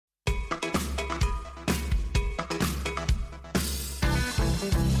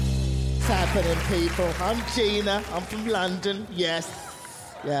happening, people? I'm Gina. I'm from London.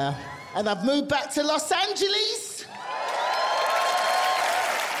 Yes. Yeah. And I've moved back to Los Angeles.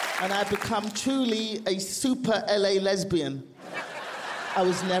 And I've become truly a super LA lesbian. I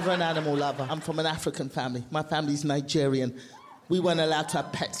was never an animal lover. I'm from an African family. My family's Nigerian. We weren't allowed to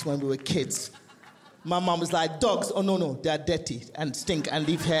have pets when we were kids. My mum was like, dogs, oh no, they're dirty and stink and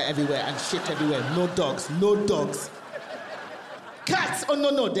leave hair everywhere and shit everywhere. No dogs, no dogs. Cats, oh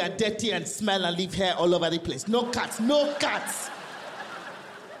no, they're dirty and smell and leave hair all over the place. No cats, no cats.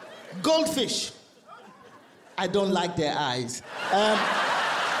 Goldfish, I don't like their eyes.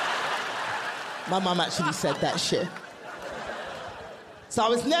 My mum actually said that shit. So I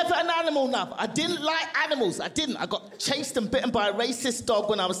was never an animal lover. I didn't like animals, I got chased and bitten by a racist dog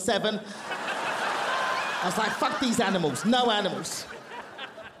when I was 7. I was like, fuck these animals, no animals.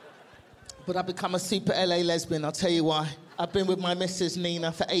 But I've become a super LA lesbian, I'll tell you why. I've been with my missus,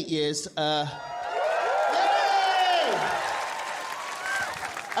 Nina, for 8 years.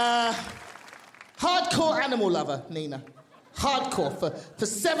 Hardcore animal lover, Nina. Hardcore. For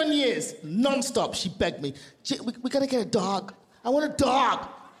 7 years, non-stop, she begged me, we gotta get a dog. I want a dog.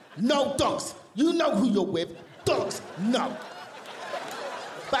 No dogs. You know who you're with. Dogs, no.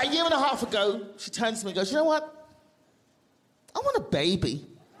 About a year and a half ago, she turns to me and goes, you know what? I want a baby.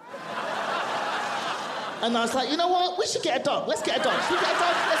 And I was like, you know what? We should get a dog. Let's get a dog. Should we get a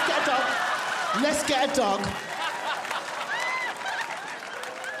dog? Let's get a dog. Let's get a dog.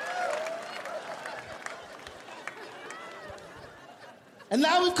 And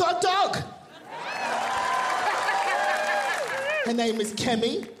now we've got a dog. Her name is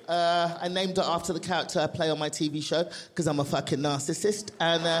Kemi. I named her after the character I play on my TV show because I'm a fucking narcissist.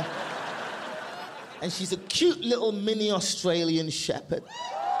 And she's a cute little mini Australian shepherd.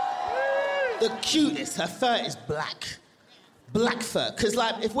 The cutest. Her fur is black. Black fur. Because,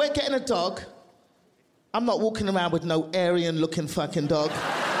 like, if we're getting a dog, I'm not walking around with no Aryan-looking fucking dog.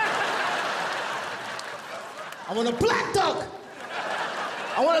 I want a black dog.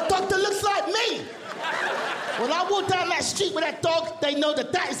 I want a dog that looks like me. When I walk down that street with that dog, they know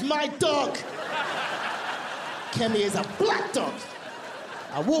that is my dog. Kemi is a black dog.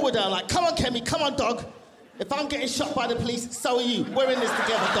 I walk with her like, come on, Kemi, come on, dog. If I'm getting shot by the police, so are you. We're in this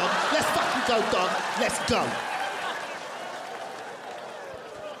together, dog. Let's fucking go, dog. Let's go.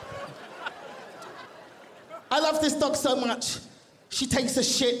 I love this dog so much. She takes a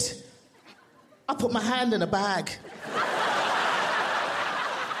shit. I put my hand in a bag.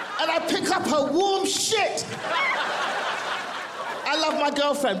 And I pick up her warm shit. I love my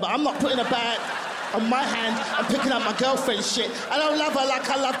girlfriend, but I'm not putting a bag on my hand and picking up my girlfriend's shit. I don't love her like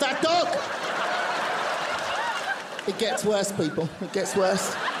I love that dog. It gets worse, people. It gets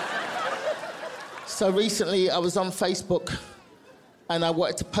worse. So recently, I was on Facebook, and I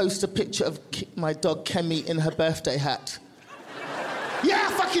wanted to post a picture of my dog, Kemi, in her birthday hat. Yeah,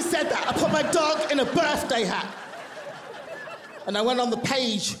 I fucking said that. I put my dog in a birthday hat. And I went on the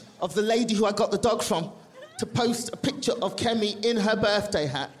page of the lady who I got the dog from to post a picture of Kemi in her birthday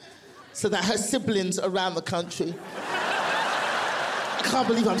hat so that her siblings around the country... I can't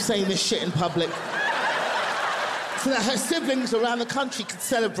believe I'm saying this shit in public. So that her siblings around the country could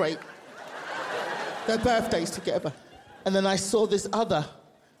celebrate their birthdays together. And then I saw this other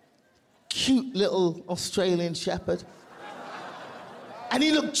cute little Australian shepherd. And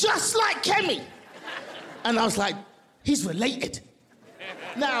he looked just like Kemi. And I was like, he's related.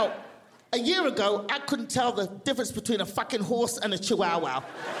 Now, a year ago, I couldn't tell the difference between a fucking horse and a chihuahua.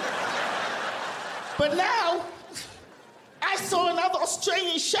 But now, I saw another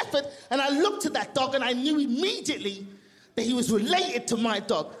Australian shepherd, and I looked at that dog, and I knew immediately that he was related to my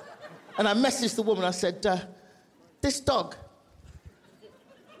dog. And I messaged the woman, I said, this dog,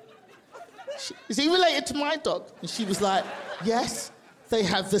 is he related to my dog? And she was like, yes, they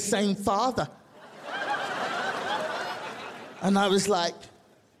have the same father. And I was like,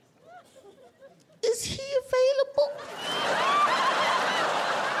 is he available?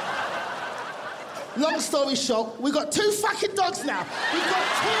 Long story short, we got 2 fucking dogs now. We got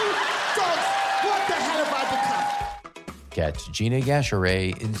 2 dogs. What the hell have I become? Catch Gina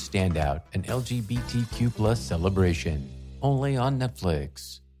Yashere in Standout, an LGBTQ+ celebration, only on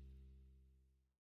Netflix.